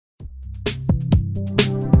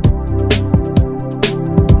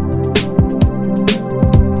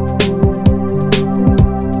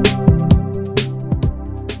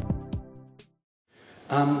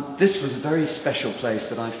This was a very special place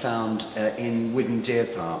that I found in Widden Deer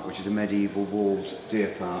Park, which is a medieval walled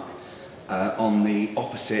deer park on the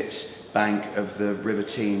opposite bank of the River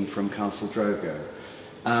Tean from Castle Drogo.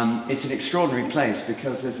 It's an extraordinary place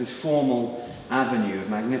because there's this formal avenue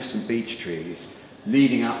of magnificent beech trees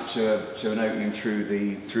leading up to an opening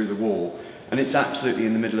through the wall, and it's absolutely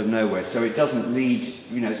in the middle of nowhere, so it doesn't lead,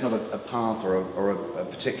 it's not a path or a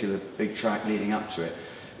particular big track leading up to it,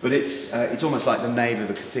 but it's almost like the nave of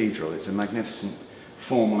a cathedral. It's a magnificent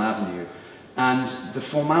formal avenue, and the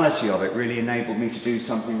formality of it really enabled me to do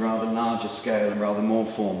something rather larger scale and rather more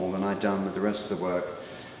formal than I'd done with the rest of the work.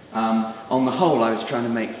 On the whole, I was trying to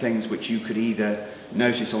make things which you could either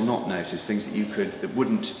notice or not notice, things that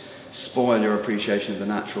wouldn't spoil your appreciation of the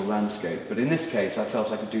natural landscape. But in this case, I felt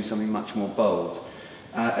I could do something much more bold.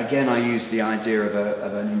 Again, I used the idea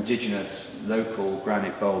of an indigenous, local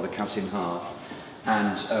granite boulder cut in half,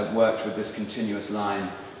 and worked with this continuous line,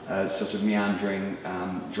 sort of meandering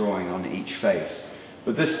drawing on each face.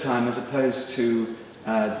 But this time, as opposed to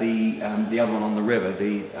the other one on the river,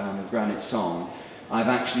 the Granite Song, I've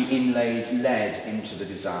actually inlaid lead into the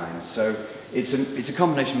design. So it's a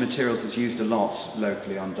combination of materials that's used a lot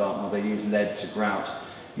locally on Dartmoor. They use lead to grout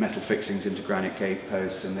metal fixings into granite gate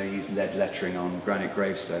posts, and they use lead lettering on granite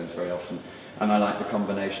gravestones very often. And I like the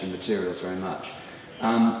combination of materials very much.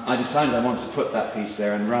 I decided I wanted to put that piece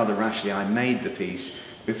there, and rather rashly I made the piece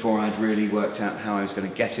before I'd really worked out how I was going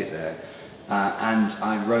to get it there. And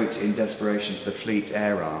I wrote in desperation to the Fleet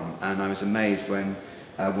Air Arm, and I was amazed when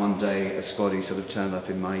one day a squaddy sort of turned up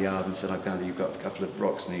in my yard and said, "I gather you've got a couple of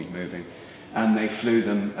rocks need moving." And they flew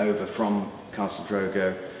them over from Castle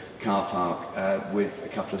Drogo car park with a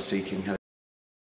couple of Sea King helicopters.